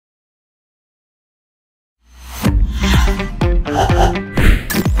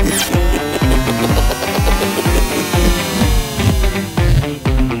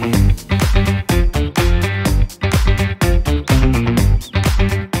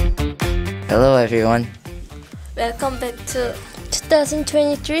Hello everyone. Welcome back to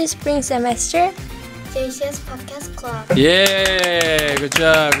 2023 spring semester JCS Podcast Club. Yeah, good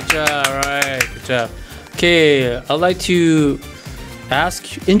job, right, good job. Okay, I'd like to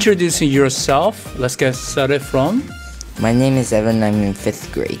introducing yourself. Let's get started from. My name is Evan. I'm in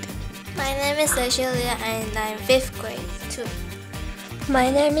 5th grade. My name is Cecilia and I'm 5th grade too. My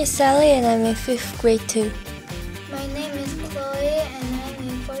name is Sally and I'm in 5th grade too. My name is Chloe and I'm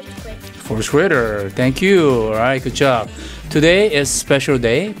in 4th grade. 4th grader, thank you. All right, good job. Today is special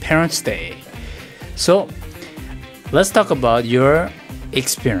day, Parents' Day. So, let's talk about your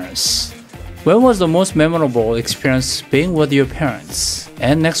experience. When was the most memorable experience being with your parents?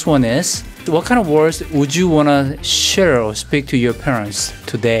 And next one is, what kind of words would you want to share or speak to your parents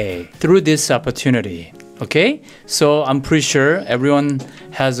today through this opportunity? Okay? So I'm pretty sure everyone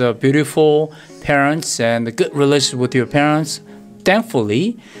has a beautiful parents and a good relationship with your parents.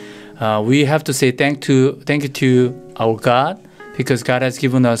 Thankfully, we have to say thank you to our God, because God has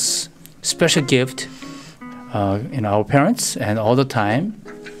given us special gift in our parents and all the time.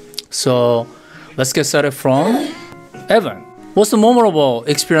 So let's get started from Evan. What's the memorable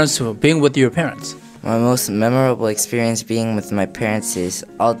experience of being with your parents? My most memorable experience being with my parents is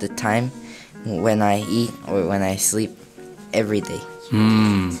all the time when I eat or when I sleep every day.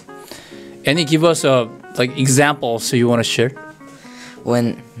 Any give us examples you want to share?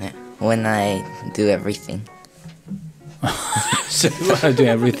 When I do everything. So you want to do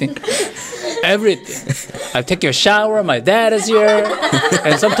everything? Everything. I take a shower, my dad is here,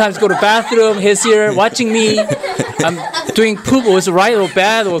 and sometimes go to bathroom, he's here watching me. I'm doing poop, or it's right or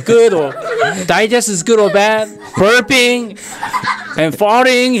bad or good, or digest is good or bad, burping and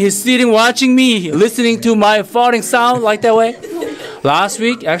farting, he's sitting watching me, listening to my farting sound like that way. Last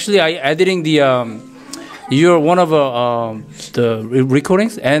week, actually, I editing you're one of the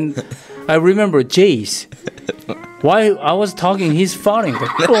recordings, and I remember Jace. While I was talking, he's farting.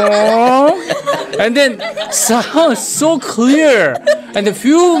 And then sound so clear. And a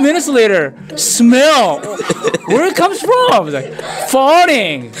few minutes later, smell. Where it comes from? Like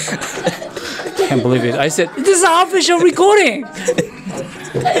farting. Can't believe it. I said, this is our official recording.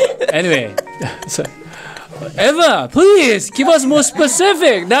 Anyway, so, Eva, please give us more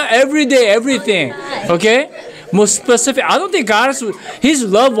specific. Not every day, everything. Okay? More specific. I don't think God he's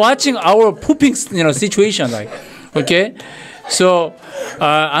love watching our pooping situation. Okay? So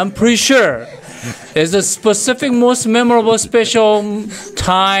I'm pretty sure there's a specific, most memorable, special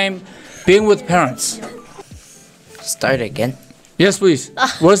time being with parents. Start again. Yes, please.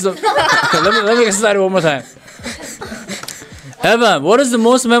 What's the? let me get started one more time. Evan, what is the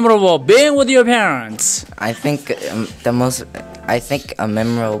most memorable being with your parents? I think a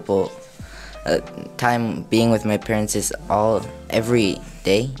memorable time being with my parents is every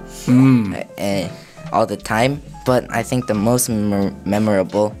day, all the time. But I think the most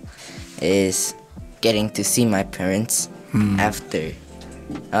memorable is getting to see my parents after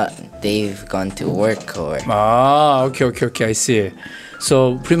they've gone to work or. Okay, I see.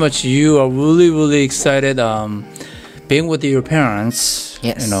 So pretty much you are really excited being with your parents.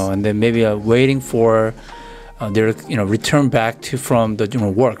 Yes. And then maybe waiting for their return back from the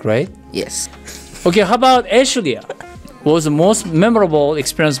work, right? Yes. Okay, how about Ashley? What was the most memorable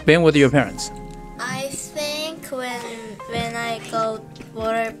experience being with your parents? I think when I go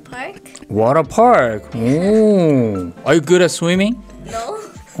water park. Water park. Oh, are you good at swimming? No.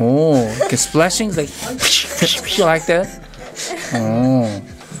 Oh, splashing like like that. Oh,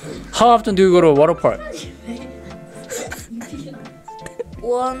 how often do you go to a water park?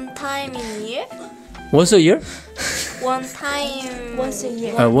 One time in a year. Once a year? One time. once a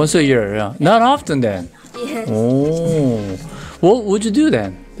year. Once a year, yeah. Not often then. Yes. Oh, what would you do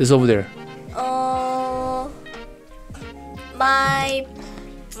then? It's over there. My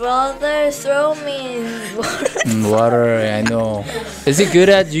brother threw me in water. Water, I know. Is he good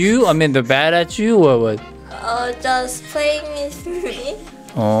at you? I mean, the bad at you or what? Just playing with me.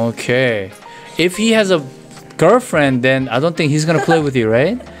 Okay. If he has a girlfriend, then I don't think he's gonna play with you,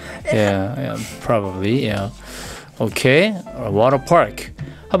 right? Yeah, probably, yeah. Okay, water park.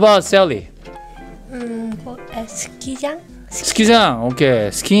 How about Sally? 스키장? Ski장, okay.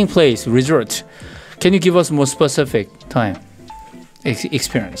 Skiing place, resort. Can you give us more specific time,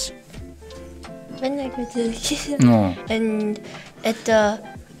 experience? 맨날 그 스키장. No. And at the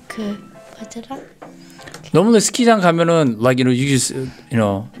뭐더라? Normally ski장 가면은 you just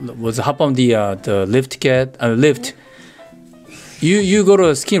was hop on the lift lift. You go to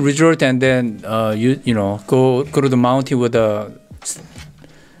a ski resort and then go to the mountain with a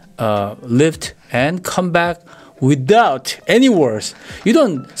lift and come back without any words. You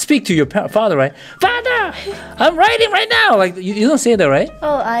don't speak to your father, right? Father, I'm writing right now. Like you don't say that, right?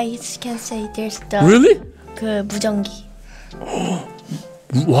 Oh, I can say there's the Really? 그 무전기.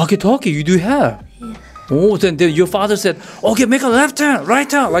 Walkie-talkie, you do have. Yeah. Oh, then your father said, okay, make a left turn, right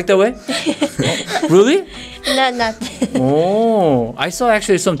turn, like that way? Oh, really? Not. Oh, I saw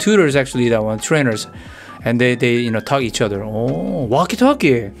actually some tutors actually that one, trainers, and they talk each other. Oh,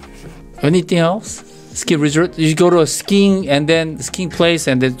 walkie-talkie. Anything else? Ski resort? You go to a skiing and then skiing place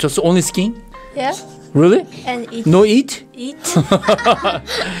and then just only skiing? Yeah. Really? And eat. No eat? Eat.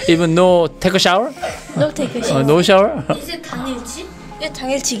 Even no take a shower? No take a shower. No shower? Is it 당일치? Yeah,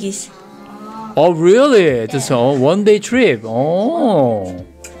 당일치기. Oh, really? Just a one-day trip. Oh,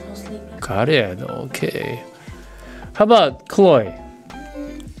 got it. Okay. How about Chloe?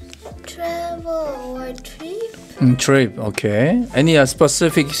 Travel or trip? Trip. Okay. Any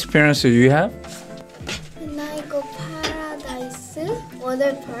specific experience you have? When I go Paradise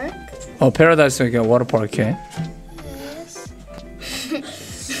Water Park. Oh, Paradise okay, water park. Okay. Yes. I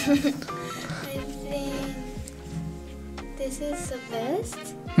think this is the best.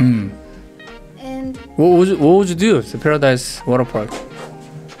 And What would you do? The Paradise water park.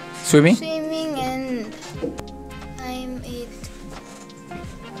 Swimming? swimming and I'm eat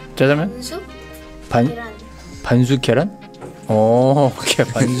짜장면? 반숙 반 계란. 반숙 계란? 오, 오케이.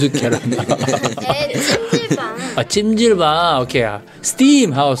 반숙 계란. 찜질방. 아, 찜질방. 오케이.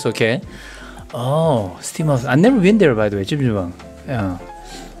 Steam house. Okay. Oh, steam house. I've never been there by the way. 찜질방. Yeah.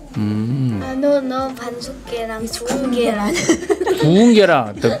 No 반숙 계란, 구운 계란. 구운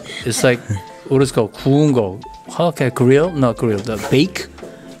계란. It's like what is it called? 구운 거. How can grill? Not grill. The bake,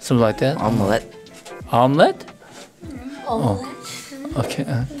 something like that. Omelette. Omelette? Oh. Okay.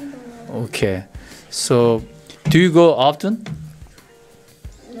 Okay. So, do you go often?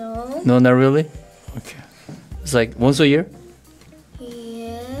 No. No, not really. Okay. It's like once a year.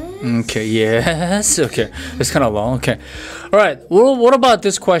 Yes. Okay. Yes. Okay. It's kind of long. Okay. All right. Well, what about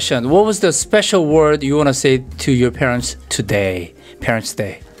this question? What was the special word you want to say to your parents today? Parents'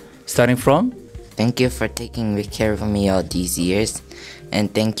 Day. Starting from? Thank you for taking good care of me all these years,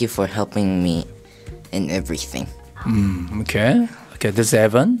 and thank you for helping me in everything. Okay. Okay. This is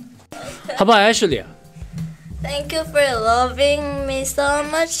Evan. How about Ashley? Thank you for loving me so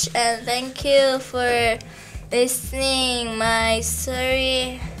much, and thank you for listening my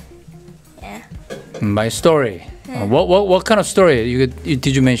story. Yeah. My story. What kind of story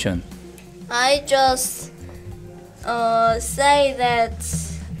did you mention? I just say that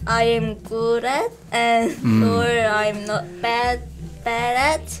I am good at and or I'm not bad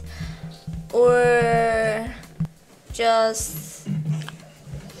at, or just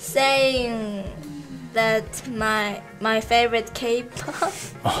saying that my favorite K-pop.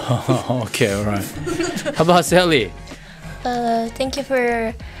 Okay. All right. How about Sally? Thank you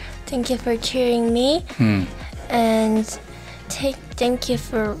for cheering me, and thank you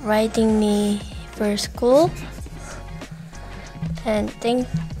for writing me for school, and thank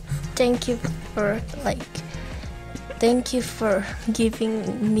you for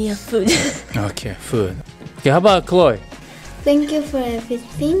giving me a food. Okay. Food. Okay. How about Chloe? Thank you for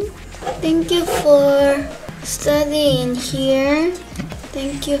everything. Thank you for studying here.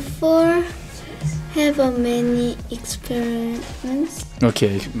 Thank you for have a many experiments.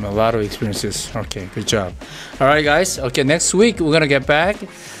 Okay, a lot of experiences. Okay, good job. All right, guys. Okay, next week we're gonna get back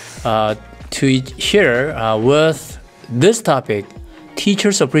to here with this topic,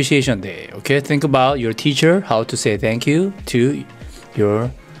 Teachers Appreciation Day. Okay, think about your teacher, how to say thank you to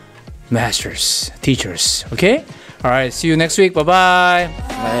your masters, teachers. Okay. All right. See you next week. Bye-bye.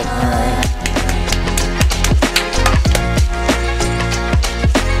 Bye.